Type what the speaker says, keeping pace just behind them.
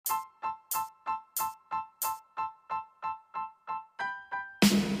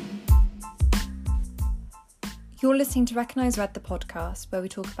You're listening to Recognise Red, the podcast, where we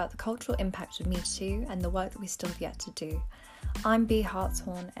talk about the cultural impact of Me Too and the work that we still have yet to do. I'm Bea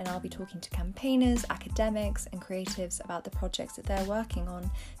Hartshorn, and I'll be talking to campaigners, academics and creatives about the projects that they're working on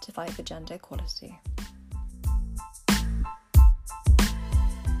to fight for gender equality.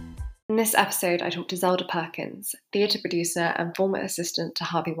 In this episode, I talk to Zelda Perkins, theatre producer and former assistant to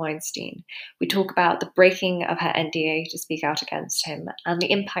Harvey Weinstein. We talk about the breaking of her NDA to speak out against him and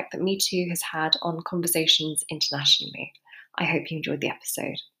the impact that Me Too has had on conversations internationally. I hope you enjoyed the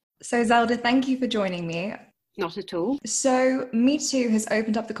episode. So Zelda, thank you for joining me. Not at all. So Me Too has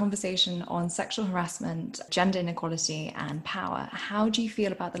opened up the conversation on sexual harassment, gender inequality and power. How do you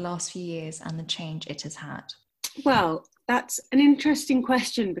feel about the last few years and the change it has had? Well, that's an interesting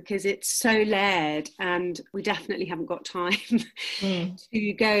question because it's so layered and we definitely haven't got time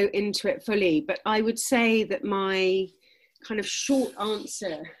to go into it fully. But I would say that my kind of short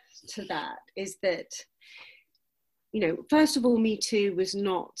answer to that is that, first of all, Me Too was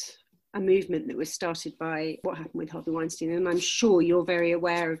not a movement that was started by what happened with Harvey Weinstein. And I'm sure you're very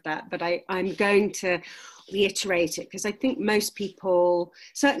aware of that, but I'm going to reiterate it because I think most people,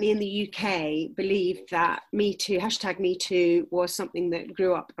 certainly in the UK, believe that Me Too, #MeToo, was something that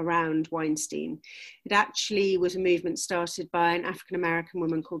grew up around Weinstein. It actually was a movement started by an African-American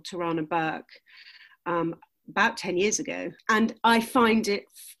woman called Tarana Burke about 10 years ago. And I find it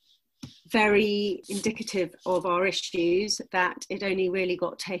very indicative of our issues that it only really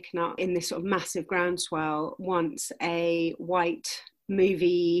got taken up in this sort of massive groundswell once a white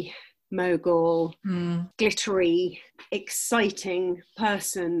movie mogul, glittery, exciting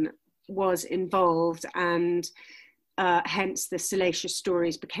person was involved, and hence the salacious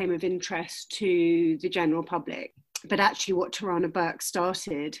stories became of interest to the general public. But actually what Tarana Burke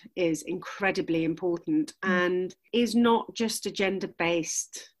started is incredibly important and is not just a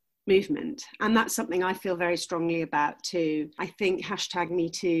gender-based movement. And that's something I feel very strongly about too. I think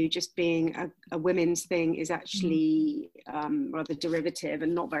 #MeToo just being a women's thing is actually rather derivative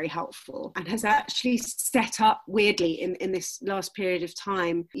and not very helpful, and has actually set up weirdly in this last period of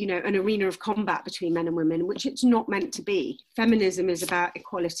time, an arena of combat between men and women, which it's not meant to be. Feminism is about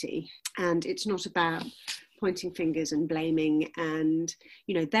equality and it's not about pointing fingers and blaming. And,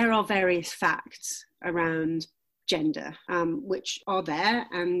 there are various facts around gender, which are there,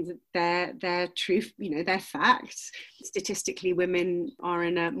 and they're truth, they're facts. Statistically, women are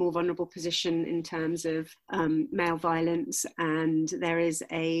in a more vulnerable position in terms of male violence, and there is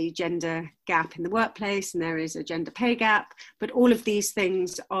a gender gap in the workplace, and there is a gender pay gap, but all of these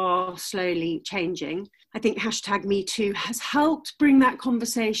things are slowly changing. I think #MeToo has helped bring that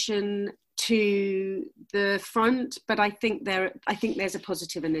conversation to the front, but I think there's a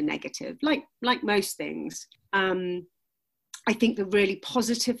positive and a negative, like most things. I think the really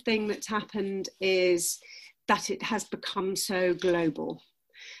positive thing that's happened is that it has become so global.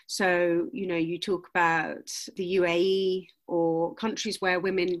 So, you talk about the UAE or countries where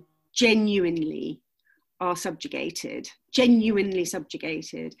women genuinely are genuinely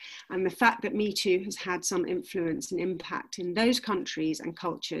subjugated. And the fact that Me Too has had some influence and impact in those countries and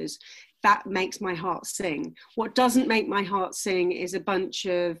cultures, that makes my heart sing. What doesn't make my heart sing is a bunch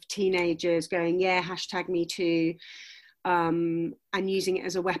of teenagers going, yeah, #MeToo, and using it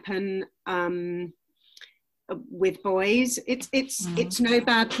as a weapon with boys. It's no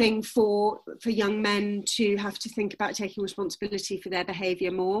bad thing for young men to have to think about taking responsibility for their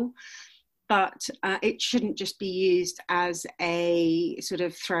behaviour more. But it shouldn't just be used as a sort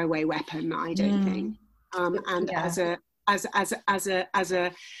of throwaway weapon, I don't think. As a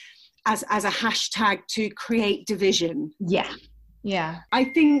hashtag to create division. Yeah. I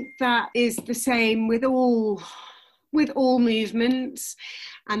think that is the same with all movements,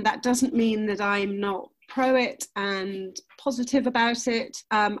 and that doesn't mean that I'm not pro it and positive about it.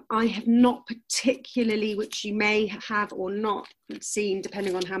 I have not particularly, which you may have or not seen,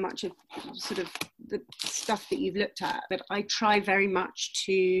 depending on how much of sort of the stuff that you've looked at, but I try very much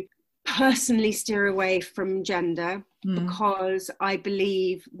to personally steer away from gender because I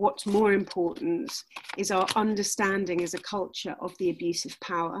believe what's more important is our understanding as a culture of the abuse of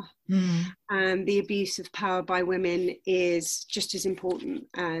power. And the abuse of power by women is just as important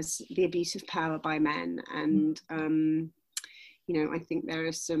as the abuse of power by men. And, I think there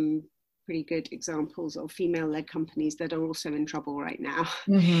are some pretty good examples of female-led companies that are also in trouble right now.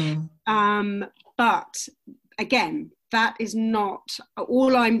 But again, that is not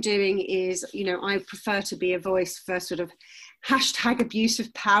all I'm doing. Is, I prefer to be a voice for sort of #abuse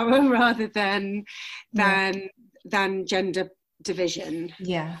of power rather than gender division.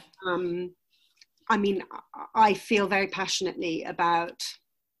 I mean, I feel very passionately about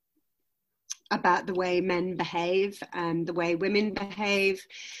about the way men behave and the way women behave.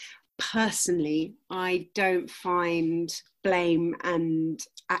 Personally, I don't find blame and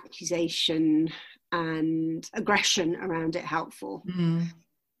accusation and aggression around it helpful.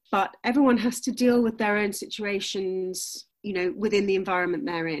 But everyone has to deal with their own situations, you know, within the environment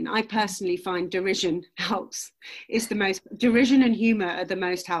they're in. I personally find derision helps, derision and humor are the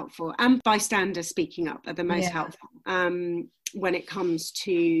most helpful, and bystander speaking up are the most helpful when it comes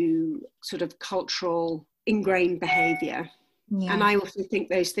to sort of cultural ingrained behavior. And I also think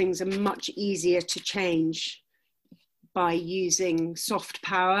those things are much easier to change by using soft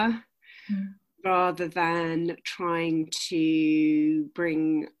power rather than trying to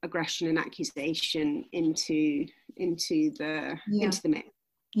bring aggression and accusation into the mix.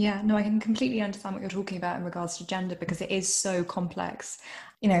 Yeah, no, I can completely understand what you're talking about in regards to gender, because it is so complex,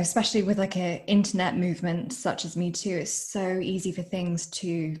 you know, especially with like an internet movement such as Me Too. It's so easy for things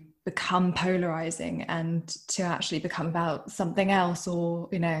to become polarizing and to actually become about something else, or,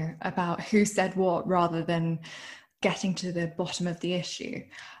 you know, about who said what rather than getting to the bottom of the issue.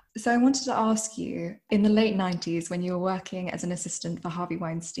 So I wanted to ask you, in the late 90s, when you were working as an assistant for Harvey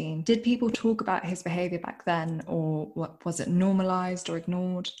Weinstein, did people talk about his behavior back then, or what, was it normalized or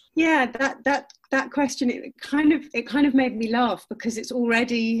ignored? Yeah, that question, it kind of made me laugh, because it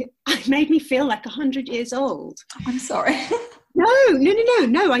made me feel like 100 years old. I'm sorry. No,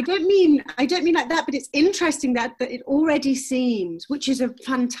 I don't mean like that, but it's interesting that it already seems, which is a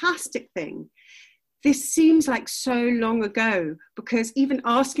fantastic thing. This seems like so long ago, because even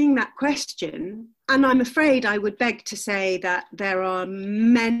asking that question, and I'm afraid I would beg to say that there are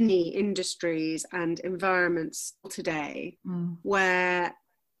many industries and environments today where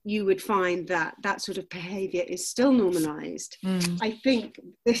you would find that sort of behavior is still normalized. I think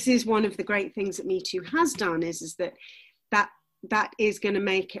this is one of the great things that Me Too has done, is that is going to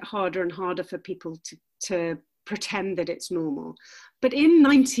make it harder and harder for people to pretend that it's normal. But in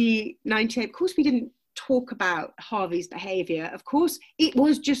 1998, of course, we didn't talk about Harvey's behavior. Of course, it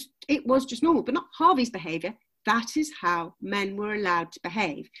was just normal, but not Harvey's behavior. That is how men were allowed to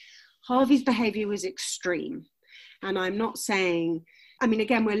behave. Harvey's behavior was extreme. And I'm not saying, I mean,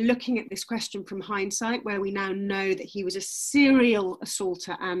 again, we're looking at this question from hindsight, where we now know that he was a serial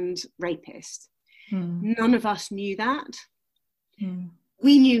assaulter and rapist. None of us knew that.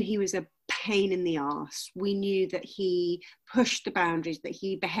 We knew he was a pain in the arse. We knew that he pushed the boundaries, that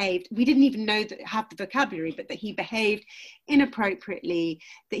he behaved, we didn't even know that have the vocabulary, but that he behaved inappropriately,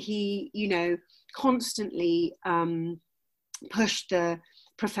 that he, you know, constantly pushed the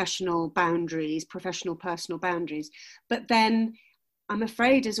professional personal boundaries. But then I'm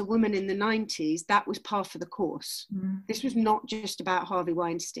afraid, as a woman in the 90s, that was par for the course. This was not just about Harvey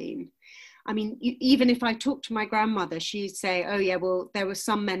Weinstein. I mean, even if I talked to my grandmother, she'd say, oh yeah, well, there were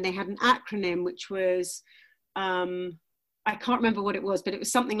some men, they had an acronym, which was, I can't remember what it was, but it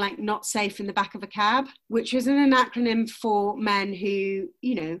was something like not safe in the back of a cab, which was an acronym for men who,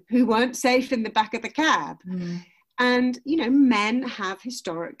 you know, who weren't safe in the back of the cab. And, you know, men have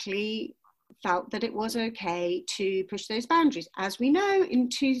historically felt that it was okay to push those boundaries. As we know, in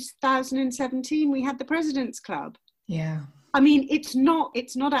 2017, we had the President's Club. Yeah. I mean, it's not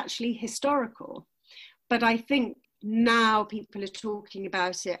actually historical, but I think now people are talking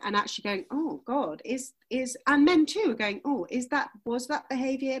about it and actually going, oh God, and men too are going, oh, was that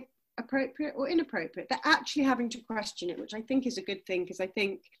behavior appropriate or inappropriate? They're actually having to question it, which I think is a good thing, because I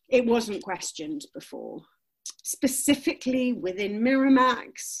think it wasn't questioned before. Specifically within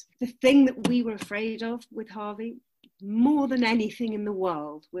Miramax, the thing that we were afraid of with Harvey, more than anything in the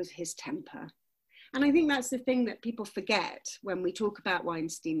world, was his temper. And I think that's the thing that people forget when we talk about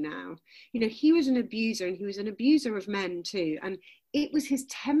Weinstein now. You know, he was an abuser, and he was an abuser of men too. And it was his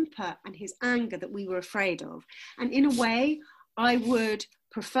temper and his anger that we were afraid of. And in a way, I would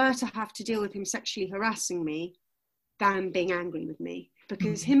prefer to have to deal with him sexually harassing me than being angry with me.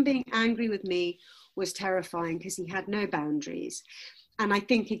 Because him being angry with me was terrifying, because he had no boundaries. And I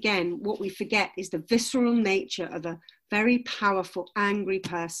think, again, what we forget is the visceral nature of a very powerful, angry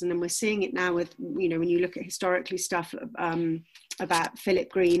person. And we're seeing it now with, you know, when you look at historically stuff about Philip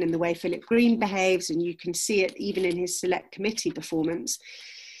Green and the way Philip Green behaves, and you can see it even in his select committee performance.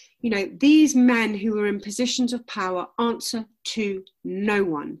 You know, these men who are in positions of power answer to no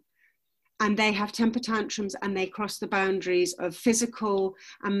one. And they have temper tantrums, and they cross the boundaries of physical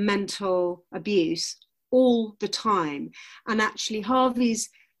and mental abuse all the time. And actually, Harvey's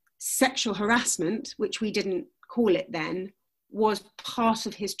sexual harassment, which we didn't call it then, was part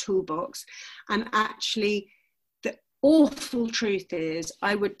of his toolbox. And actually, the awful truth is,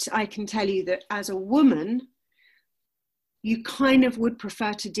 I can tell you that as a woman, you kind of would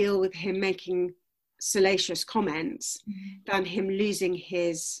prefer to deal with him making salacious comments than him losing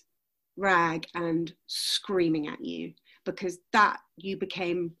his rag and screaming at you, because that you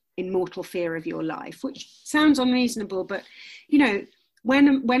became in mortal fear of your life, which sounds unreasonable, but you know,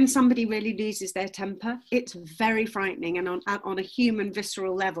 when somebody really loses their temper, it's very frightening, and on a human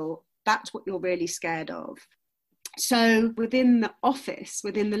visceral level, that's what you're really scared of. So within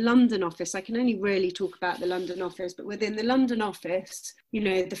the London office, I can only really talk about the London office, but within the London office, you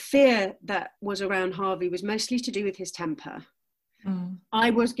know, the fear that was around Harvey was mostly to do with his temper.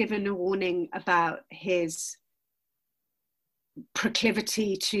 I was given a warning about his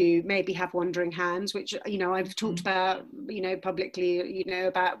proclivity to maybe have wandering hands, which, you know, I've talked about, you know, publicly, you know,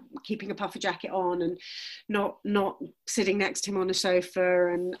 about keeping a puffer jacket on and not sitting next to him on a sofa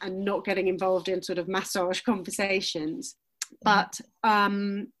and not getting involved in sort of massage conversations. But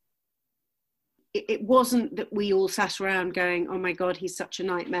it wasn't that we all sat around going, oh my God, he's such a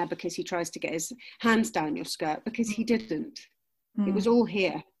nightmare because he tries to get his hands down your skirt, because he didn't. It was all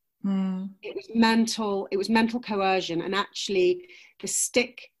here. It was mental coercion, and actually the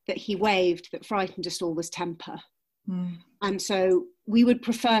stick that he waved that frightened us all was temper. And so we would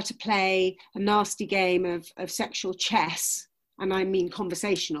prefer to play a nasty game of sexual chess, and I mean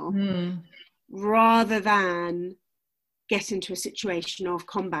conversational, rather than get into a situation of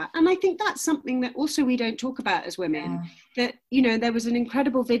combat. And I think that's something that also we don't talk about as women. That, you know, there was an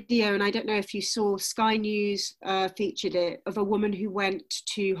incredible video, and I don't know if you saw, Sky News featured it, of a woman who went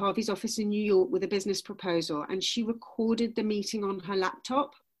to Harvey's office in New York with a business proposal, and she recorded the meeting on her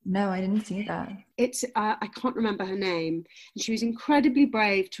laptop. No, I didn't see that. It's I can't remember her name, and she was incredibly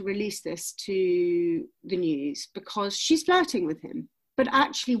brave to release this to the news because she's flirting with him. But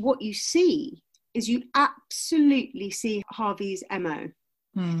actually what you see is, you absolutely see Harvey's MO.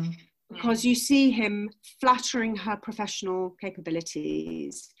 Because you see him flattering her professional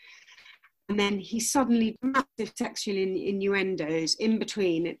capabilities, and then he suddenly massive sexual innuendos in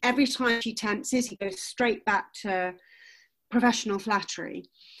between, and every time she tenses, he goes straight back to professional flattery.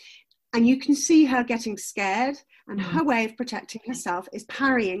 And you can see her getting scared, and her way of protecting herself is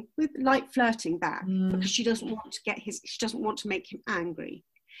parrying with light flirting back, because she doesn't want to make him angry.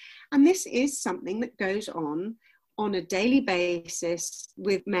 And this is something that goes on a daily basis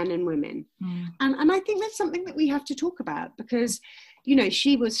with men and women. And I think that's something that we have to talk about, because, you know,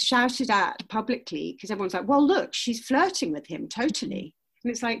 she was shouted at publicly because everyone's like, well, look, she's flirting with him totally.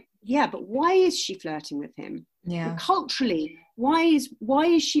 And it's like, yeah, but why is she flirting with him? And culturally, why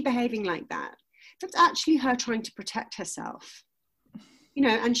is she behaving like that? That's actually her trying to protect herself. You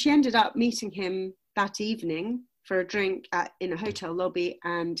know, and she ended up meeting him that evening for a drink in a hotel lobby,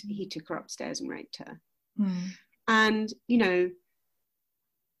 and he took her upstairs and raped her. And, you know,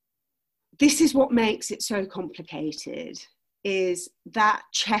 this is what makes it so complicated, is that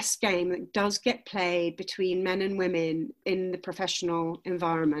chess game that does get played between men and women in the professional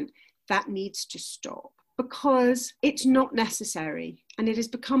environment. That needs to stop, because it's not necessary, and it has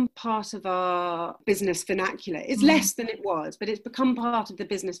become part of our business vernacular. It's less than it was, but it's become part of the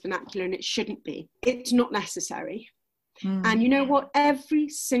business vernacular, and it shouldn't be. It's not necessary. And you know what? Every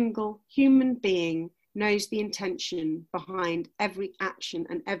single human being knows the intention behind every action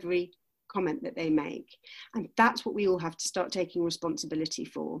and every comment that they make. And that's what we all have to start taking responsibility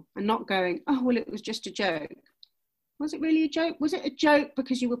for, and not going, oh, well, it was just a joke. Was it really a joke? Was it a joke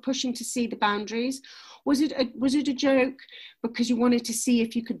because you were pushing to see the boundaries? Was it a joke because you wanted to see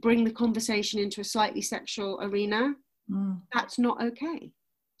if you could bring the conversation into a slightly sexual arena? That's not okay.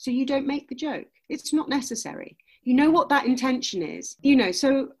 So you don't make the joke. It's not necessary. You know what that intention is, you know,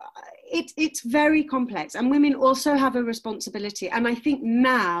 so it's very complex, and women also have a responsibility. And I think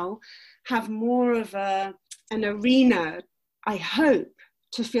now have more of an arena, I hope,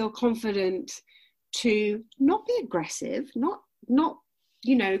 to feel confident to not be aggressive, not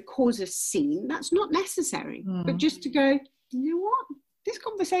you know, cause a scene. That's not necessary. But just to go, you know what, this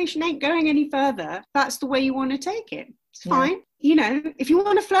conversation ain't going any further. That's the way you want to take it. It's fine. You know, if you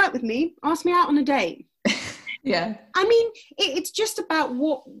want to flirt with me, ask me out on a date. I mean, it's just about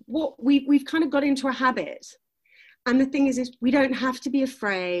what we've kind of got into a habit. And the thing is we don't have to be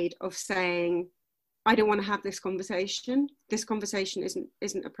afraid of saying, I don't want to have this conversation. This conversation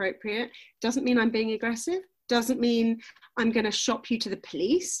isn't appropriate. Doesn't mean I'm being aggressive. Doesn't mean I'm going to shop you to the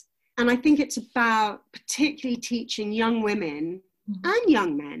police. And I think it's about particularly teaching young women and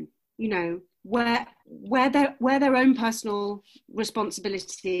young men, you know, where their own personal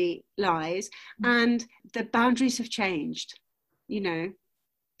responsibility lies, and the boundaries have changed. You know,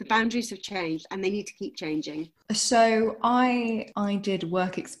 The boundaries have changed and they need to keep changing. So I did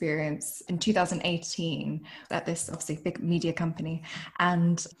work experience in 2018 at this obviously big media company,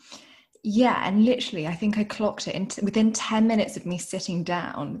 and yeah, and literally I think I clocked it within 10 minutes of me sitting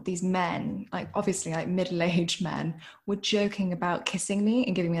down, these men, like obviously like middle-aged men, were joking about kissing me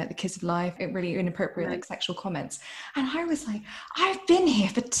and giving me like the kiss of life, really inappropriate like sexual comments. And I was like, I've been here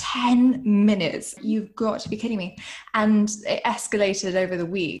for 10 minutes. You've got to be kidding me. And it escalated over the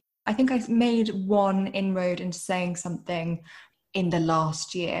week. I think I made one inroad into saying something in the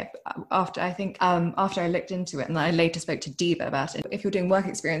last year after I looked into it, and I later spoke to Diva about it. If you're doing work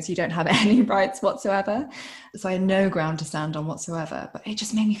experience, you don't have any rights whatsoever. So I had no ground to stand on whatsoever, but it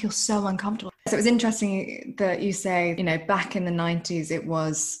just made me feel so uncomfortable. So it was interesting that you say, you know, back in the 90s, it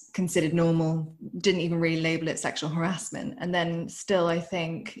was considered normal, didn't even really label it sexual harassment. And then still, I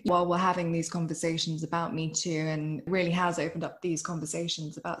think while we're having these conversations about Me Too, and really has opened up these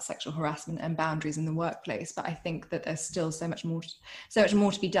conversations about sexual harassment and boundaries in the workplace, but I think that there's still so much more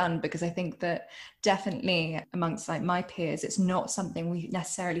to be done, because I think that definitely amongst like my peers, it's not something we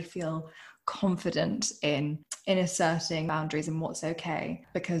necessarily feel confident in asserting boundaries and what's okay,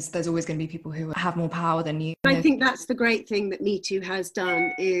 because there's always going to be people who have more power than you. I think that's the great thing that Me Too has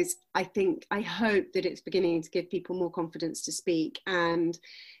done, is I hope that it's beginning to give people more confidence to speak, and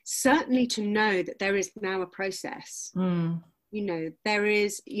certainly to know that there is now a process. You know, there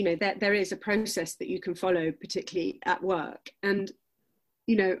is a process that you can follow, particularly at work. And,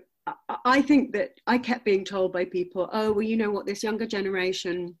 you know, I think that I kept being told by people, oh, well, you know what, this younger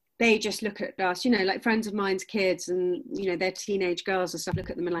generation, they just look at us, you know, like friends of mine's kids and, you know, they're teenage girls and stuff, look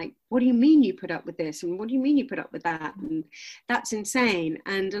at them and like, what do you mean you put up with this? And what do you mean you put up with that? And that's insane.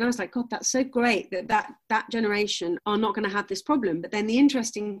 And I was like, God, that's so great that generation are not going to have this problem. But then the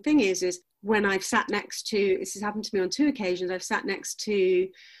interesting thing is when I've sat next to, this has happened to me on 2 occasions, I've sat next to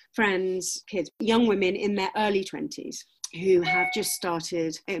friends, kids, young women in their early 20s who have just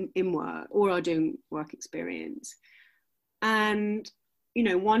started in work or are doing work experience. And you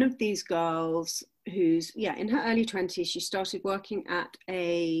know, one of these girls who's, in her early 20s, she started working at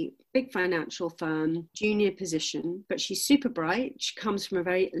a big financial firm, junior position, but she's super bright. She comes from a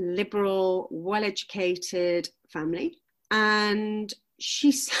very liberal, well-educated family. And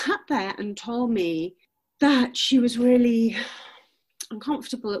she sat there and told me that she was really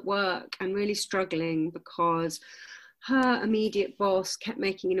uncomfortable at work and really struggling because her immediate boss kept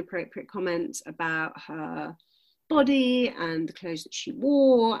making inappropriate comments about her body and the clothes that she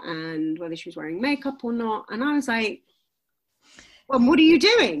wore and whether she was wearing makeup or not. And I was like, well, what are you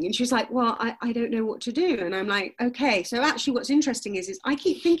doing? And she was like, well, I don't know what to do. And I'm like, okay. So actually what's interesting is I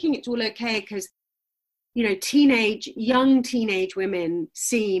keep thinking it's all okay because, you know, young teenage women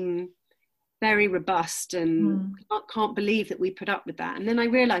seem very robust and can't believe that we put up with that. And then I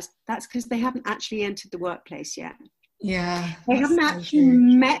realized that's because they haven't actually entered the workplace yet. Yeah. They haven't actually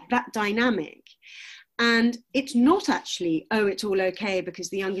met that dynamic. And it's not actually, oh, it's all okay because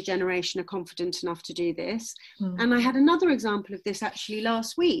the younger generation are confident enough to do this. And I had another example of this actually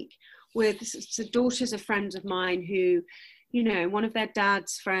last week with the daughters of friends of mine who, you know, one of their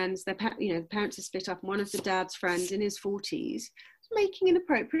dad's friends, the parents are split up, and one of the dad's friends in his 40s making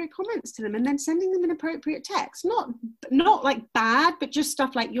inappropriate comments to them and then sending them inappropriate texts. Not like bad, but just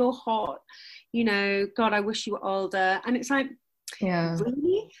stuff like, you're hot, you know, God, I wish you were older. And it's like,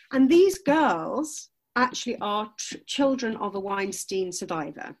 really? And these girls actually are children of a Weinstein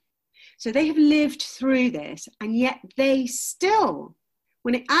survivor. So they have lived through this, and yet they still,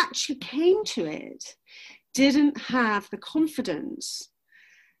 when it actually came to it, didn't have the confidence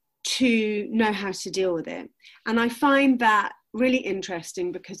to know how to deal with it. And I find that really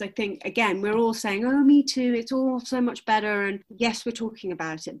interesting because I think, again, we're all saying, oh, Me Too, it's all so much better. And yes, we're talking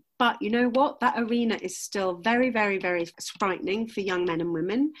about it. But you know what? That arena is still very, very, very frightening for young men and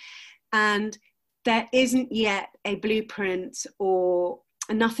women. And there isn't yet a blueprint or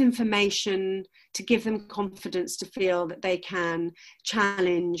enough information to give them confidence to feel that they can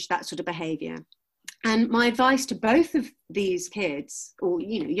challenge that sort of behavior. And my advice to both of these kids, or,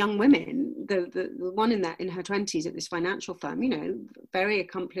 you know, young women, the one in her 20s at this financial firm, you know, very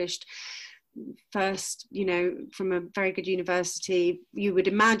accomplished, first, you know, from a very good university, you would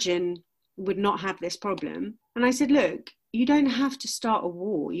imagine would not have this problem. And I said, look, you don't have to start a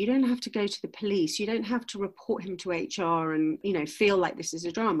war. You don't have to go to the police. You don't have to report him to HR and, you know, feel like this is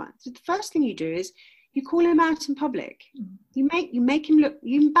a drama. So the first thing you do is you call him out in public. You make him look,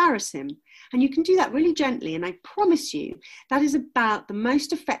 you embarrass him. And you can do that really gently. And I promise you, that is about the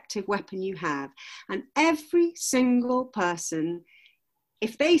most effective weapon you have. And every single person,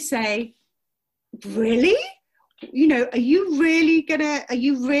 if they say, really? you know, are you really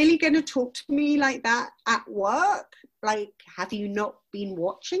gonna talk to me like that at work? Like, have you not been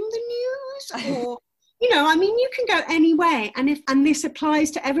watching the news? Or, you know, I mean, you can go any way. And this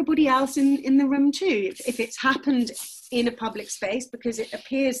applies to everybody else in the room too. If it's happened in a public space, because it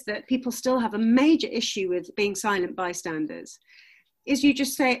appears that people still have a major issue with being silent bystanders, is you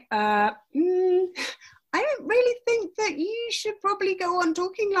just say, I don't really think that you should probably go on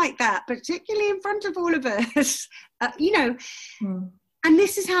talking like that, particularly in front of all of us, you know. And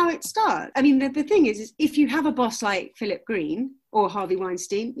this is how it starts. I mean, the thing is if you have a boss like Philip Green or Harvey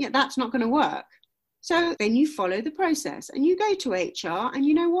Weinstein, yeah, that's not going to work. So then you follow the process and you go to HR, and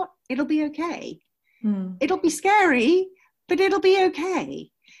you know what? It'll be okay. It'll be scary, but it'll be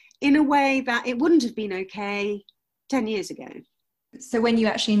okay in a way that it wouldn't have been okay 10 years ago. So when you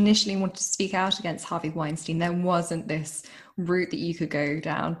actually initially wanted to speak out against Harvey Weinstein, there wasn't this route that you could go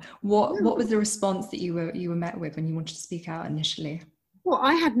down. What was the response that you were met with when you wanted to speak out initially? Well,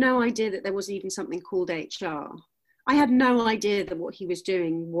 I had no idea that there was even something called HR. I had no idea that what he was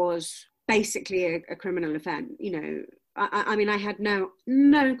doing was basically a criminal offence. You know, I mean, I had no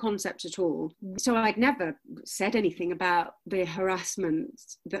concept at all. So I'd never said anything about the harassment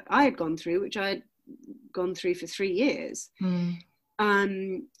that I had gone through, which I had gone through for 3 years.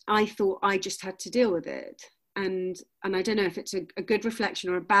 I thought I just had to deal with it. And I don't know if it's a good reflection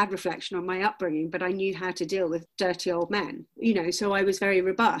or a bad reflection on my upbringing, but I knew how to deal with dirty old men, you know, so I was very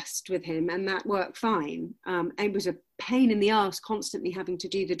robust with him, and that worked fine. It was a pain in the arse constantly having to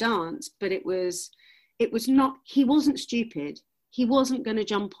do the dance, but it was not, he wasn't stupid. He wasn't going to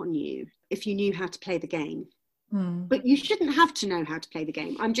jump on you if you knew how to play the game. But you shouldn't have to know how to play the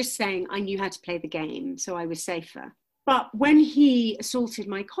game. I'm just saying I knew how to play the game, so I was safer. But when he assaulted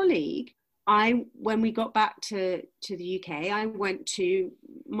my colleague, when we got back to the UK, I went to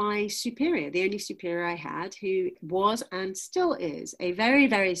my superior, the only superior I had, who was and still is a very,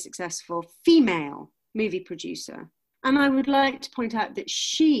 very successful female movie producer. And I would like to point out that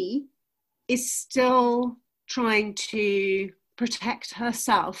she is still trying to protect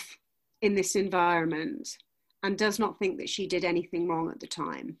herself in this environment and does not think that she did anything wrong at the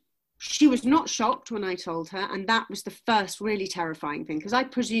time. She was not shocked when I told her, and that was the first really terrifying thing, because I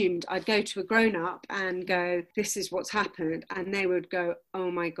presumed I'd go to a grown-up and go, this is what's happened, and they would go, oh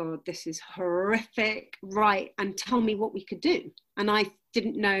my God, this is horrific, right, and tell me what we could do. And I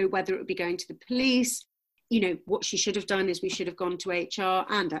didn't know whether it would be going to the police. You know, what she should have done is we should have gone to HR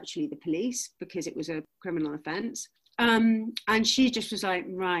and actually the police, because it was a criminal offence. And she just was like,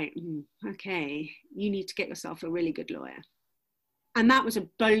 right, okay, you need to get yourself a really good lawyer. And that was a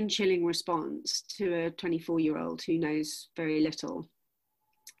bone-chilling response to a 24-year-old who knows very little.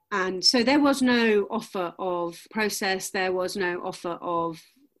 And so there was no offer of process, there was no offer of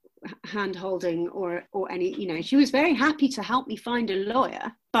hand-holding or any, you know, she was very happy to help me find a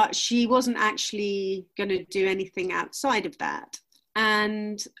lawyer, but she wasn't actually going to do anything outside of that.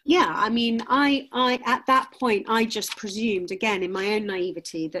 And yeah, I mean, I at that point, I just presumed, again, in my own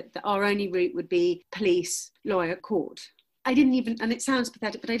naivety, that our only route would be police, lawyer, court. I didn't even, and it sounds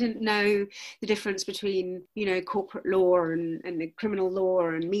pathetic, but I didn't know the difference between, you know, corporate law and the criminal law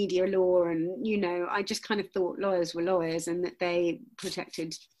and media law. And, you know, I just kind of thought lawyers were lawyers and that they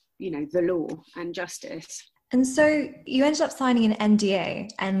protected, you know, the law and justice. And so you ended up signing an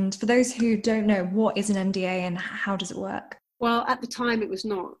NDA. And for those who don't know, what is an NDA and how does it work? Well, at the time, it was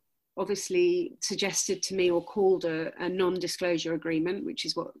not obviously suggested to me or called a non-disclosure agreement, which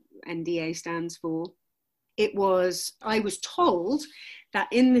is what NDA stands for. I was told that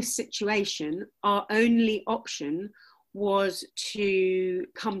in this situation, our only option was to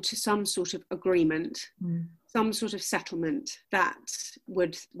come to some sort of agreement, some sort of settlement that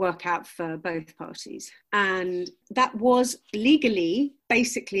would work out for both parties. And that was legally,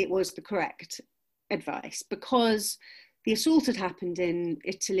 basically, it was the correct advice, because the assault had happened in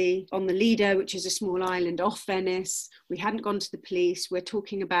Italy on the Lido, which is a small island off Venice. We hadn't gone to the police. We're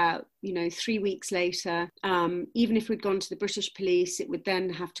talking about, 3 weeks later. Even if we'd gone to the British police, it would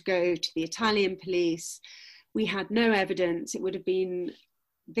then have to go to the Italian police. We had no evidence. It would have been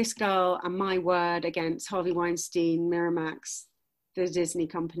this girl and my word against Harvey Weinstein, Miramax, the Disney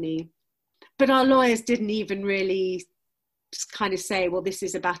company. But our lawyers didn't even really kind of say, well, this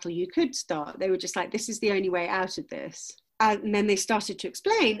is a battle you could start. They were just like, this is the only way out of this. And then they started to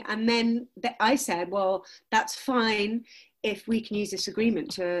explain. And then I said, well, that's fine if we can use this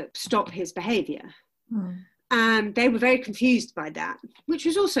agreement to stop his behavior. And they were very confused by that, which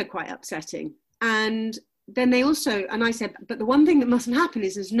was also quite upsetting. And then and I said, but the one thing that mustn't happen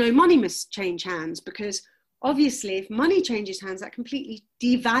is no money must change hands, because obviously, if money changes hands, that completely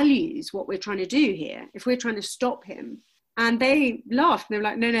devalues what we're trying to do here. If we're trying to stop him, and they laughed, and they were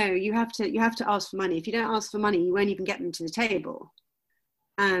like, no, you have to ask for money. If you don't ask for money, you won't even get them to the table.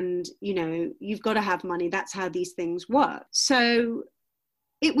 And, you know, you've got to have money. That's how these things work. So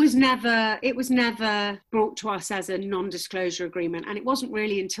it was never brought to us as a non-disclosure agreement. And it wasn't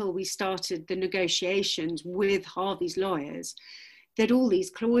really until we started the negotiations with Harvey's lawyers that all these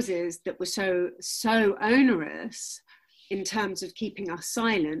clauses that were so onerous in terms of keeping us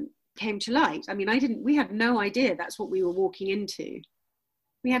silent came to light. I mean, we had no idea that's what we were walking into.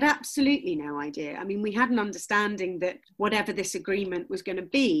 We had absolutely no idea. I mean, we had an understanding that whatever this agreement was going to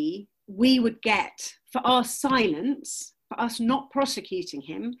be, we would get, for our silence, for us not prosecuting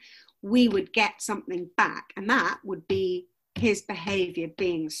him, we would get something back. And that would be his behaviour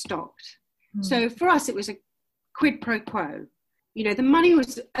being stopped. So for us, it was a quid pro quo. You know, the money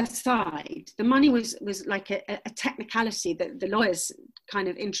was aside. The money was like a technicality that the lawyers kind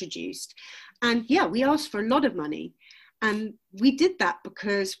of introduced. And yeah, we asked for a lot of money. And we did that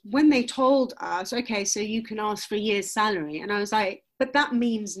because when they told us, okay, so you can ask for a year's salary. And I was like, but that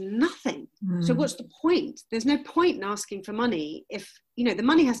means nothing. So what's the point? There's no point in asking for money if, you know, the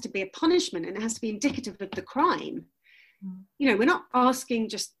money has to be a punishment and it has to be indicative of the crime. You know, we're not asking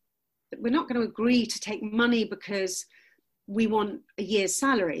we're not going to agree to take money because we want a year's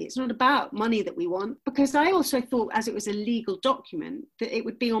salary. It's not about money that we want, because I also thought, as it was a legal document, that it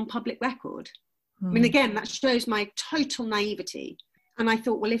would be on public record. I mean, again, that shows my total naivety. And I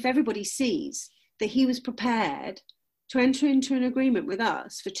thought, well, if everybody sees that he was prepared to enter into an agreement with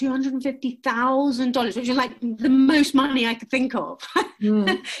us for $250,000, which is like the most money I could think of,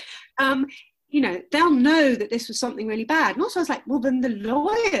 you know, they'll know that this was something really bad. And also I was like, well, then the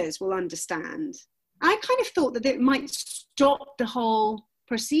lawyers will understand. I kind of thought that it might stop the whole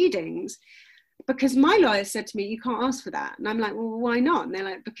proceedings, because my lawyer said to me, you can't ask for that. And I'm like, well, why not? And they're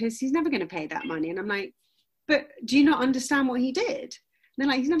like, because he's never going to pay that money. And I'm like, but do you not understand what he did? And they're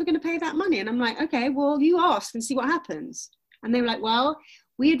like, he's never going to pay that money. And I'm like, okay, well, you ask and see what happens. And they were like, well,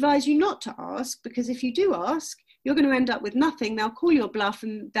 we advise you not to ask, because if you do ask, you're going to end up with nothing. They'll call your bluff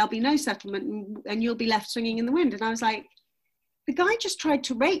and there'll be no settlement, and you'll be left swinging in the wind. And I was like, the guy just tried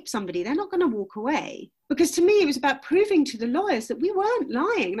to rape somebody. They're not going to walk away. Because to me, it was about proving to the lawyers that we weren't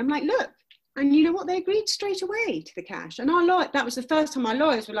lying. And I'm like, look, and you know what? They agreed straight away to the cash. And that was the first time our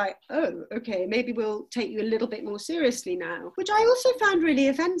lawyers were like, oh, okay, maybe we'll take you a little bit more seriously now, which I also found really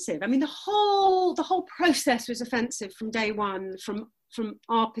offensive. I mean, the whole process was offensive from day one, from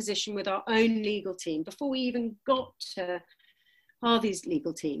our position with our own legal team, before we even got to Harvey's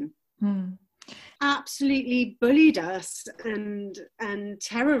legal team. Absolutely bullied us and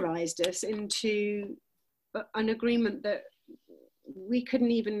terrorized us into an agreement that we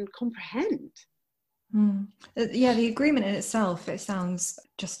couldn't even comprehend. Yeah, the agreement in itself, it sounds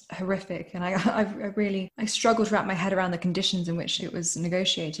just horrific, and I struggled to wrap my head around the conditions in which it was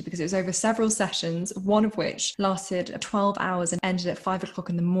negotiated, because it was over several sessions, one of which lasted 12 hours and ended at 5 o'clock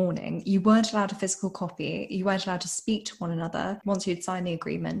in the morning. You weren't allowed a physical copy, you weren't allowed to speak to one another once you'd signed the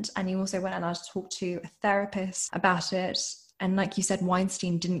agreement, and you also weren't allowed to talk to a therapist about it. And like you said,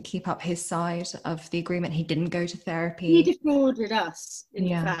 Weinstein didn't keep up his side of the agreement. He didn't go to therapy. He defrauded us, in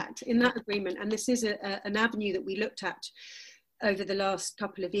fact, in that agreement. And this is an avenue that we looked at over the last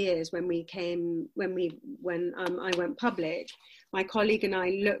couple of years when I went public. My colleague and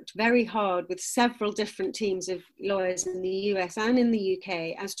I looked very hard with several different teams of lawyers in the US and in the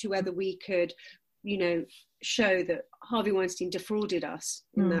UK as to whether we could, you know, show that Harvey Weinstein defrauded us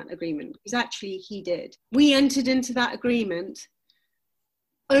in that agreement, because actually he did. We entered into that agreement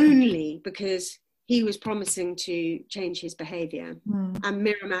only because he was promising to change his behaviour, and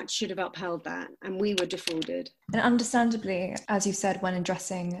Miramax should have upheld that, and we were defrauded. And understandably, as you said, when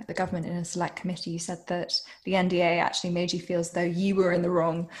addressing the government in a select committee, you said that the NDA actually made you feel as though you were in the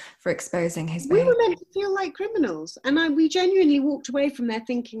wrong for exposing his behaviour. We were meant to feel like criminals, and we genuinely walked away from there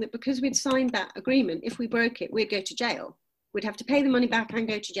thinking that because we'd signed that agreement, if we broke it, we'd go to jail. We'd have to pay the money back and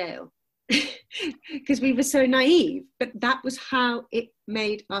go to jail, because we were so naive. But that was how it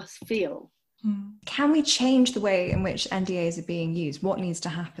made us feel. Can we change the way in which NDAs are being used? What needs to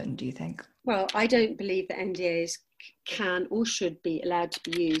happen, do you think? Well, I don't believe that NDAs can or should be allowed to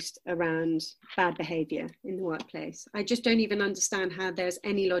be used around bad behaviour in the workplace. I just don't even understand how there's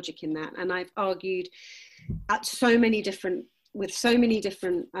any logic in that. And I've argued with so many different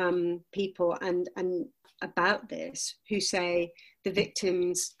people and about this, who say the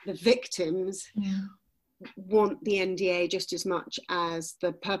victims want the NDA just as much as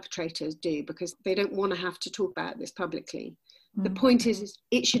the perpetrators do, because they don't want to have to talk about this publicly. The point is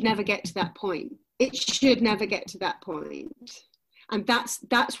it should never get to that point. it should never get to that point. And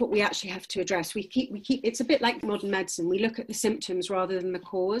that's what we actually have to address. We keep it's a bit like modern medicine. We look at the symptoms rather than the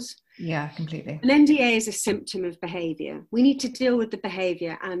cause. Yeah, completely. An NDA is a symptom of behavior. We need to deal with the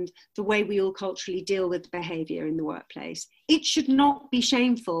behavior and the way we all culturally deal with behavior in the workplace. It should not be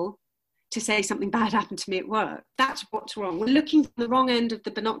shameful to say something bad happened to me at work. That's what's wrong. We're looking from the wrong end of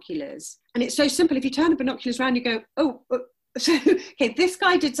the binoculars. And it's so simple. If you turn the binoculars around, you go, so, okay, this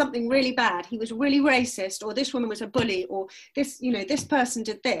guy did something really bad. He was really racist, or this woman was a bully, or this, this person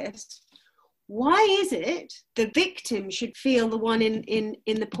did this. Why is it the victim should feel the one in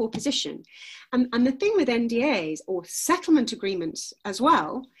the poor position? And the thing with NDAs or settlement agreements as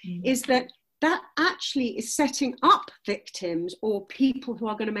well, is that actually is setting up victims or people who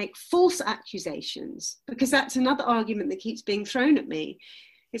are going to make false accusations, because that's another argument that keeps being thrown at me.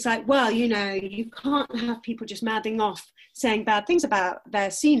 It's like, well, you can't have people just mouthing off saying bad things about their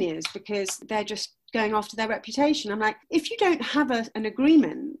seniors because they're just going after their reputation. I'm like, if you don't have an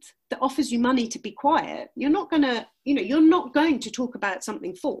agreement that offers you money to be quiet, you're not going to talk about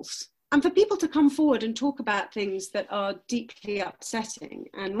something false. And for people to come forward and talk about things that are deeply upsetting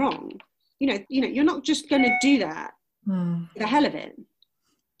and wrong, you're not just going to do that for the hell of it.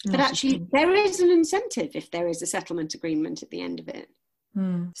 But actually, there is an incentive if there is a settlement agreement at the end of it.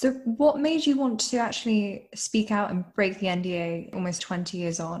 So what made you want to actually speak out and break the NDA almost 20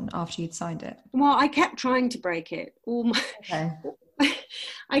 years on after you'd signed it? Well, I kept trying to break it.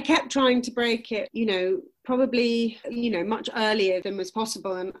 I kept trying to break it, probably, much earlier than was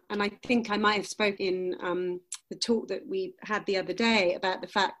possible. And I think I might have spoken in the talk that we had the other day about the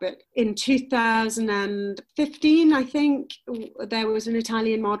fact that in 2015, I think, there was an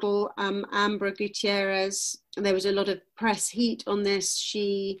Italian model, Ambra Gutierrez. And there was a lot of press heat on this.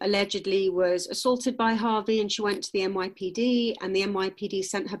 She allegedly was assaulted by Harvey and she went to the NYPD, and the NYPD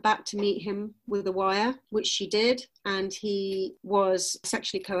sent her back to meet him with a wire, which she did. And he was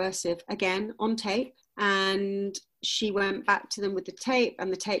sexually coercive again on tape. And she went back to them with the tape, and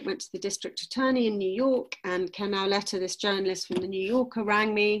the tape went to the district attorney in New York. And Ken Auletta, this journalist from the New Yorker,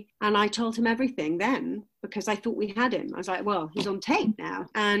 rang me, and I told him everything then because I thought we had him. I was like, well, he's on tape now.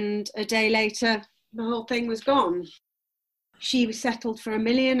 And a day later, the whole thing was gone. She was settled for $1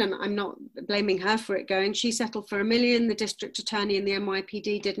 million, and I'm not blaming her for it going. She settled for $1 million. The district attorney and the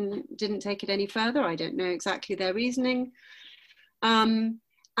NYPD didn't take it any further. I don't know exactly their reasoning. And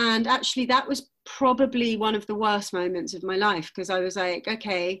actually, that was probably one of the worst moments of my life, because I was like,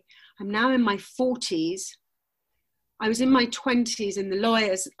 okay, I'm now in my 40s. I was in my 20s and the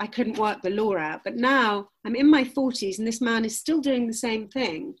lawyers, I couldn't work the law out. But now I'm in my 40s and this man is still doing the same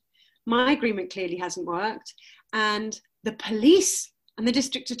thing. My agreement clearly hasn't worked. And the police and the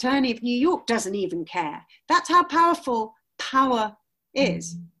district attorney of New York doesn't even care. That's how powerful power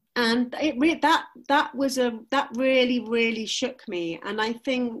is. And that really, really shook me. And I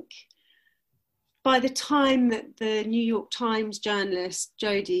think by the time that the New York Times journalist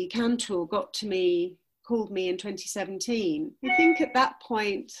Jodi Kantor called me in 2017, I think at that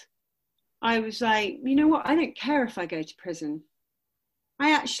point I was like, you know what? I don't care if I go to prison.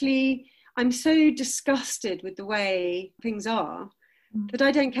 I'm so disgusted with the way things are that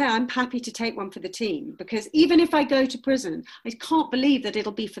I don't care. I'm happy to take one for the team, because even if I go to prison, I can't believe that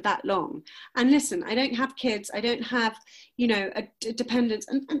it'll be for that long. And listen, I don't have kids. I don't have, a dependents.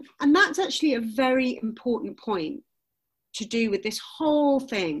 And that's actually a very important point to do with this whole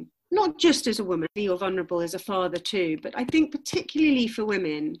thing, not just as a woman, you're vulnerable as a father too, but I think particularly for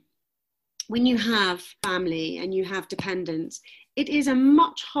women, when you have family and you have dependents, it is a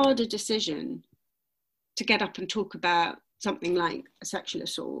much harder decision to get up and talk about something like a sexual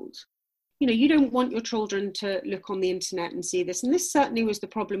assault. You don't want your children to look on the internet and see this. And this certainly was the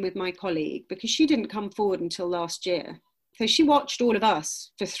problem with my colleague, because she didn't come forward until last year. So she watched all of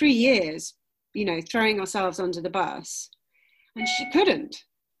us for 3 years, throwing ourselves under the bus. And she couldn't,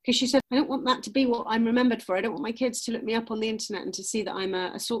 because she said, I don't want that to be what I'm remembered for. I don't want my kids to look me up on the internet and to see that I'm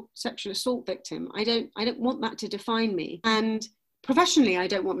a sexual assault victim. I don't want that to define me. And professionally, I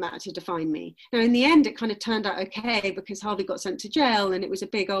don't want that to define me. Now, in the end, it kind of turned out okay, because Harvey got sent to jail and it was a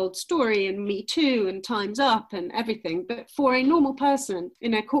big old story, and Me Too and Time's Up and everything. But for a normal person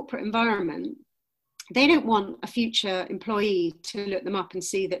in a corporate environment, they don't want a future employee to look them up and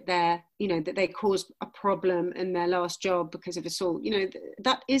see that that they caused a problem in their last job because of assault.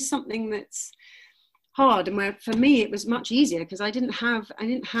 That is something that's hard, and where for me it was much easier because I didn't have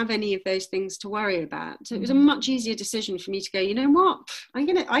any of those things to worry about. So it was a much easier decision for me to go, you know what,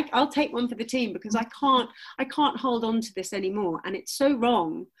 I'll take one for the team, because I can't hold on to this anymore, and it's so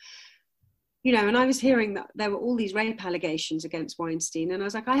wrong You know, and I was hearing that there were all these rape allegations against Weinstein, and I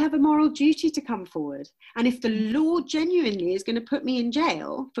was like, I have a moral duty to come forward. And if the law genuinely is going to put me in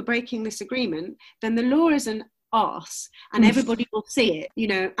jail for breaking this agreement, then the law is an arse, and everybody will see it, you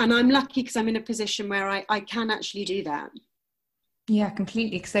know. And I'm lucky because I'm in a position where I can actually do that. Yeah,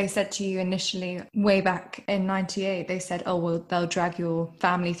 completely. Because they said to you initially, way back in '98, they said, oh, well, they'll drag your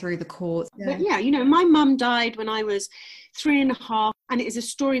family through the courts. But yeah, you know, my mum died when I was 3.5, and it is a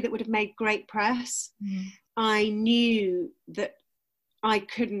story that would have made great press. I knew that I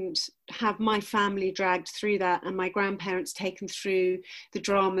couldn't have my family dragged through that, and my grandparents taken through the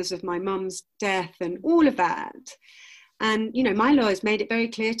dramas of my mum's death and all of that. And, you know, my lawyers made it very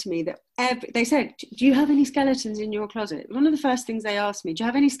clear to me that they said, do you have any skeletons in your closet? One of the first things they asked me, do you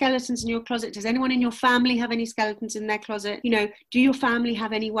have any skeletons in your closet? Does anyone in your family have any skeletons in their closet? You know, do your family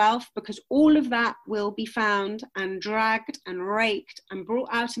have any wealth? Because all of that will be found and dragged and raked and brought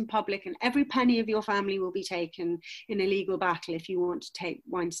out in public, and every penny of your family will be taken in a legal battle if you want to take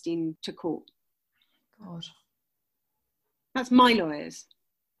Weinstein to court. God. That's my lawyers,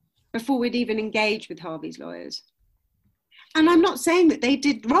 before we'd even engage with Harvey's lawyers. And I'm not saying that they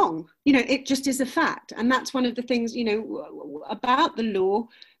did wrong, you know, it just is a fact. And that's one of the things, you know, about the law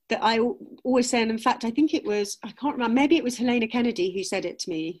that I always say. And in fact, I think it was, I can't remember, maybe it was Helena Kennedy who said it to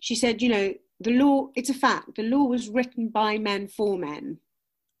me. She said, you know, the law, it's a fact. The law was written by men for men.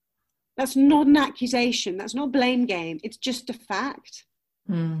 That's not an accusation. That's not a blame game. It's just a fact.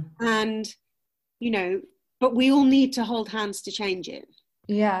 And, you know, but we all need to hold hands to change it.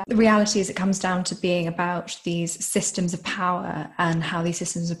 Yeah, the reality is it comes down to being about these systems of power and how these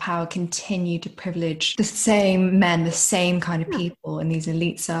systems of power continue to privilege the same men, the same kind of people in these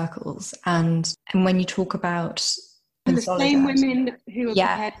elite circles. And when you talk about the same women who are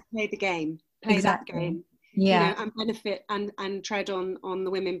prepared to play the game, that game, you know, and benefit and tread on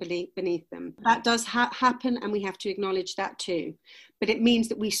the women beneath them. That does happen, and we have to acknowledge that too. But it means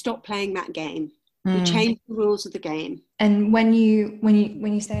that we stop playing that game. We change the rules of the game. And when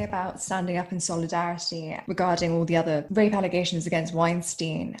you say about standing up in solidarity regarding all the other rape allegations against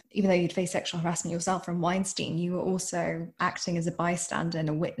Weinstein, even though you'd faced sexual harassment yourself from Weinstein, you were also acting as a bystander and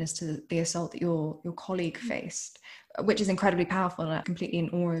a witness to the assault that your colleague faced, which is incredibly powerful, and I'm completely in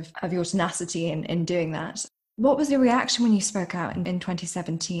awe of your tenacity in doing that. What was your reaction when you spoke out in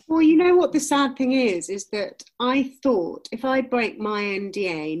 2017? Well, you know what the sad thing is that I thought if I break my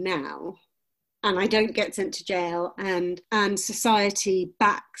NDA now, and I don't get sent to jail, and society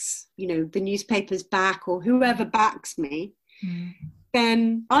backs, you know, the newspapers back, or whoever backs me,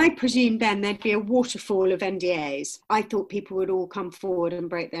 then I presume then there'd be a waterfall of NDAs. I thought people would all come forward and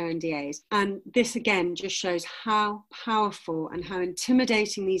break their NDAs. And this again just shows how powerful and how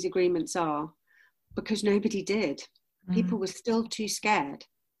intimidating these agreements are, because nobody did. People were still too scared.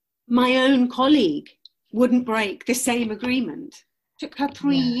 My own colleague wouldn't break the same agreement. It took her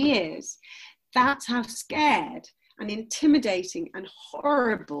 3 years. That's how scared and intimidating and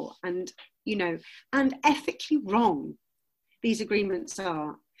horrible and, you know, and ethically wrong these agreements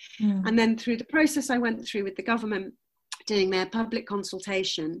are. And then through the process I went through with the government doing their public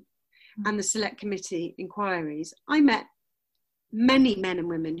consultation and the select committee inquiries, I met many men and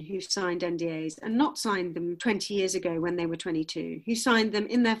women who signed NDAs and not signed them 20 years ago when they were 22, who signed them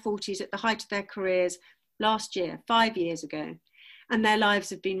in their 40s at the height of their careers last year, 5 years ago. And their lives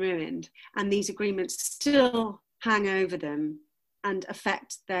have been ruined, and these agreements still hang over them and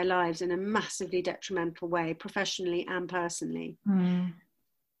affect their lives in a massively detrimental way, professionally and personally.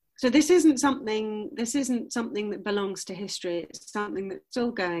 So this isn't something that belongs to history. It's something that's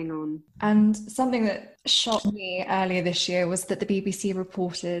still going on. And something that shocked me earlier this year was that the BBC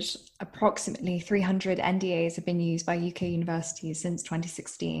reported approximately 300 NDAs have been used by UK universities since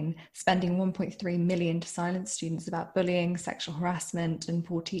 2016, spending 1.3 million to silence students about bullying, sexual harassment, and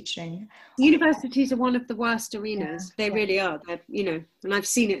poor teaching. Universities are one of the worst arenas. They really are. They're, you know, and I've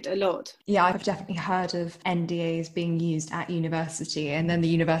seen it a lot. Yeah, I've definitely heard of NDAs being used at university, and then the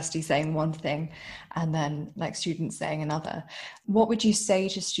university saying one thing and then like students saying another. What would you say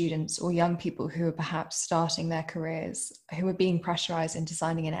to students or young people who are perhaps starting their careers, who are being pressurized into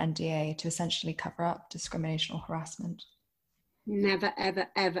signing an NDA to essentially cover up discrimination or harassment? Never, ever,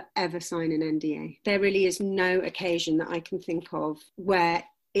 ever, ever sign an NDA. There really is no occasion that I can think of where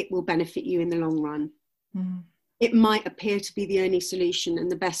it will benefit you in the long run. It might appear to be the only solution and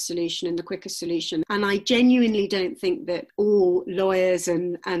the best solution and the quickest solution. And I genuinely don't think that all lawyers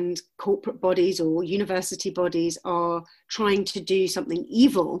and corporate bodies or university bodies are trying to do something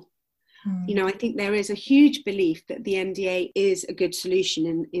evil. You know, I think there is a huge belief that the NDA is a good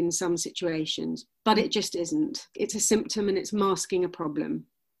solution in some situations, but it just isn't. It's a symptom and it's masking a problem.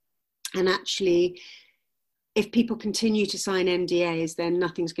 And actually, if people continue to sign NDAs, then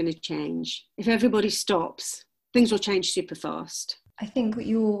nothing's going to change. If everybody stops, things will change super fast. I think what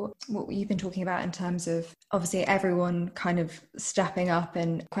you've been talking about in terms of obviously everyone kind of stepping up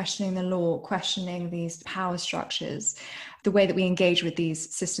and questioning the law, questioning these power structures, the way that we engage with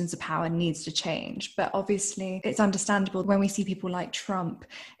these systems of power needs to change. But obviously it's understandable when we see people like Trump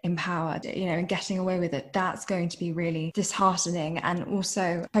in power, and getting away with it, that's going to be really disheartening. And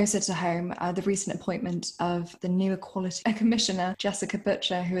also closer to home, the recent appointment of the new Equality Commissioner, Jessica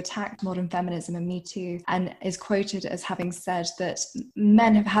Butcher, who attacked modern feminism and Me Too, and is quoted as having said that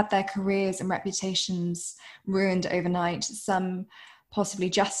men have had their careers and reputations ruined overnight, some possibly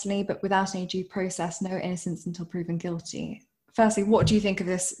justly, but without any due process, no innocence until proven guilty. Firstly, what do you think of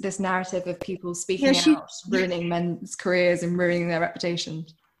this narrative of people speaking out, ruining men's careers and ruining their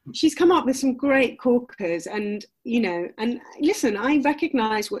reputations? She's come up with some great corkers, and listen, I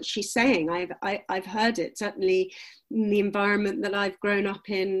recognise what she's saying. I've heard it, certainly in the environment that I've grown up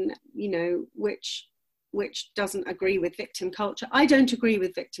in, which doesn't agree with victim culture. I don't agree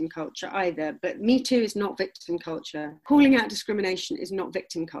with victim culture either, but Me Too is not victim culture. Calling out discrimination is not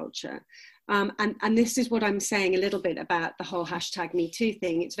victim culture. And this is what I'm saying a little bit about the whole #MeToo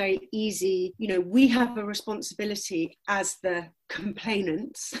thing. It's very easy, we have a responsibility as the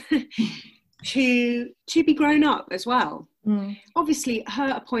complainants to be grown up as well. Obviously,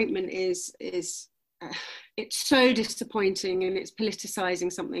 her appointment is it's so disappointing, and it's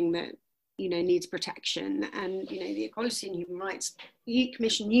politicising something that needs protection. And the Equality and Human Rights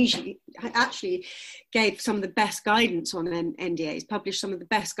Commission usually actually gave some of the best guidance on NDAs, published some of the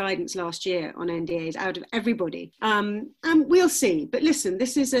best guidance last year on NDAs out of everybody. And we'll see. But listen,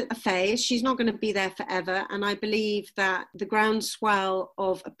 this is a phase. She's not going to be there forever. And I believe that the groundswell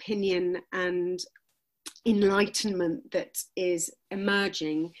of opinion and enlightenment that is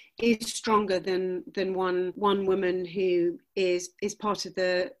emerging is stronger than one woman who is part of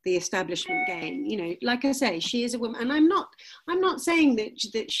the establishment game. Like I say, she is a woman, and I'm not saying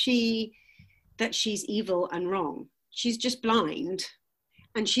that she's evil and wrong. She's just blind,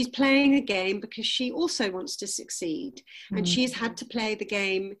 and she's playing a game because she also wants to succeed, and she's had to play the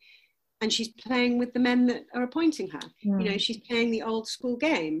game, and she's playing with the men that are appointing her. She's playing the old school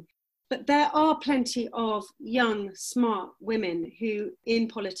game. But there are plenty of young, smart women who, in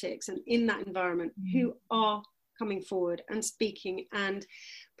politics and in that environment, who are coming forward and speaking and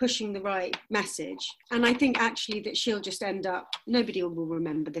pushing the right message. And I think actually that she'll just end up, nobody will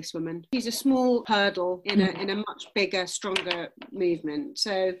remember this woman. She's a small hurdle in a much bigger, stronger movement.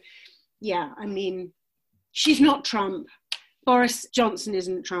 So, yeah, I mean, she's not Trump. Boris Johnson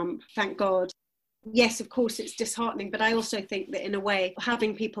isn't Trump, thank God. Yes, of course, it's disheartening, but I also think that in a way,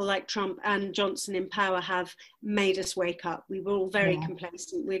 having people like Trump and Johnson in power have made us wake up. We were all very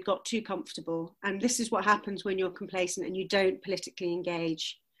complacent. We'd got too comfortable. And this is what happens when you're complacent and you don't politically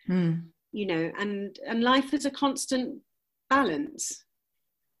engage, and life is a constant balance.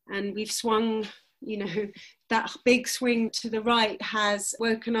 And we've swung, that big swing to the right has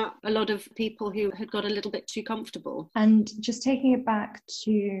woken up a lot of people who had got a little bit too comfortable. And just taking it back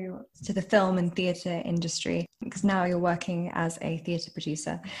to the film and theatre industry, because now you're working as a theatre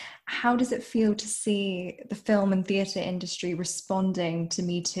producer, how does it feel to see the film and theatre industry responding to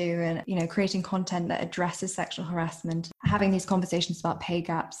Me Too and, creating content that addresses sexual harassment, having these conversations about pay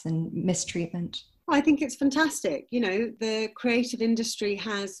gaps and mistreatment? I think it's fantastic. The creative industry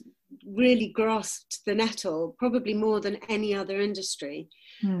has really grasped the nettle, probably more than any other industry.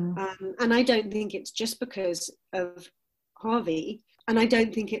 And I don't think it's just because of Harvey. And I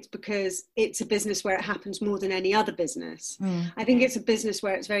don't think it's because it's a business where it happens more than any other business. I think it's a business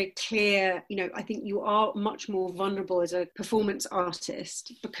where it's very clear, I think you are much more vulnerable as a performance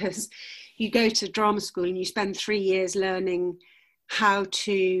artist because you go to drama school and you spend 3 years learning how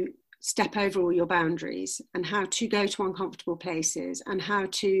to step over all your boundaries and how to go to uncomfortable places and how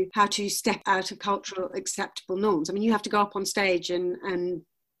to step out of cultural acceptable norms. I mean, you have to go up on stage and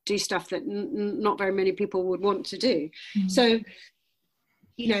do stuff that not very many people would want to do. So,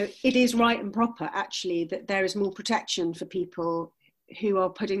 it is right and proper actually that there is more protection for people who are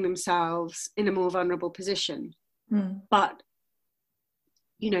putting themselves in a more vulnerable position. But,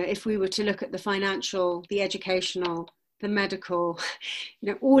 if we were to look at the financial, the educational, the medical,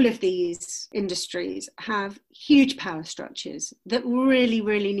 all of these industries have huge power structures that really,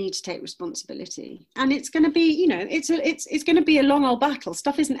 really need to take responsibility. And it's going to be, it's going to be a long old battle.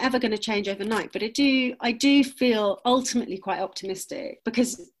 Stuff isn't ever going to change overnight, but I do feel ultimately quite optimistic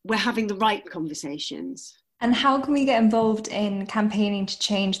because we're having the right conversations. And how can we get involved in campaigning to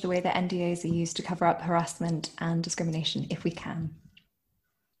change the way that NDAs are used to cover up harassment and discrimination if we can?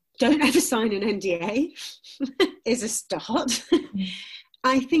 don't ever sign an NDA is a start.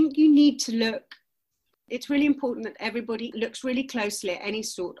 I think you need to look, it's really important that everybody looks really closely at any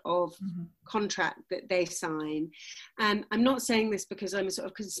sort of contract that they sign. And I'm not saying this because I'm a sort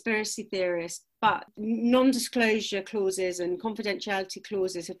of conspiracy theorist, but non-disclosure clauses and confidentiality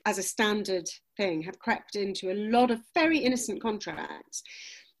clauses as a standard thing have crept into a lot of very innocent contracts.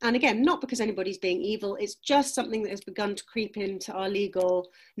 And again, not because anybody's being evil, it's just something that has begun to creep into our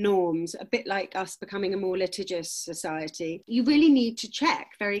legal norms, a bit like us becoming a more litigious society. You really need to check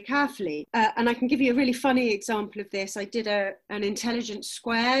very carefully. And I can give you a really funny example of this. I did an Intelligence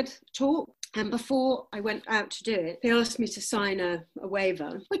Squared talk. And before I went out to do it, they asked me to sign a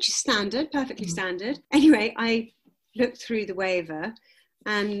waiver, which is standard, perfectly standard. Anyway, I looked through the waiver,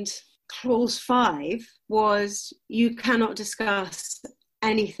 and clause 5 was, you cannot discuss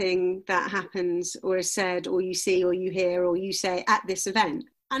anything that happens or is said or you see or you hear or you say at this event.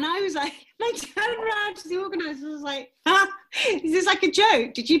 And I was like, I turned around to the organizer and was like, is this like a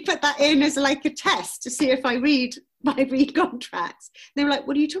joke? Did you put that in as like a test to see if I read contracts? They were like,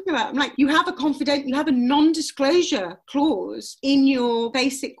 what are you talking about? I'm like, you have a non-disclosure clause in your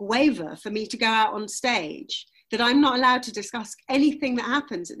basic waiver for me to go out on stage, that I'm not allowed to discuss anything that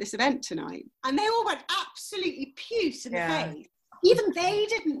happens at this event tonight. And they all went absolutely puce in the face. Even they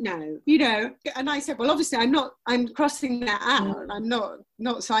didn't know, and I said, well, obviously I'm crossing that out. I'm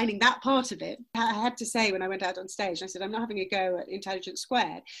not signing that part of it. I had to say when I went out on stage, I said, I'm not having a go at Intelligence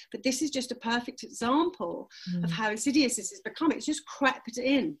Squared, but this is just a perfect example of how insidious this has become. It's just crept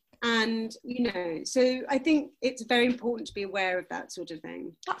in. And, so I think it's very important to be aware of that sort of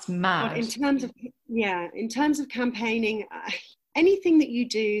thing. That's mad. But in terms of campaigning, anything that you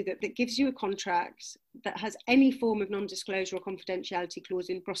do that gives you a contract that has any form of non-disclosure or confidentiality clause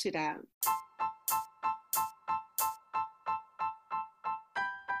in, cross it out.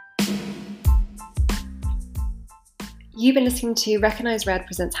 You've been listening to Recognise Red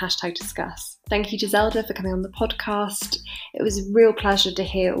presents #Discuss. Thank you to Zelda for coming on the podcast. It was a real pleasure to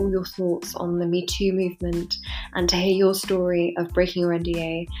hear all your thoughts on the Me Too movement and to hear your story of breaking your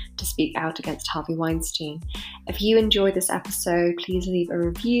NDA to speak out against Harvey Weinstein. If you enjoyed this episode, please leave a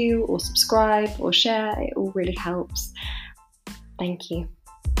review or subscribe or share. It all really helps. Thank you.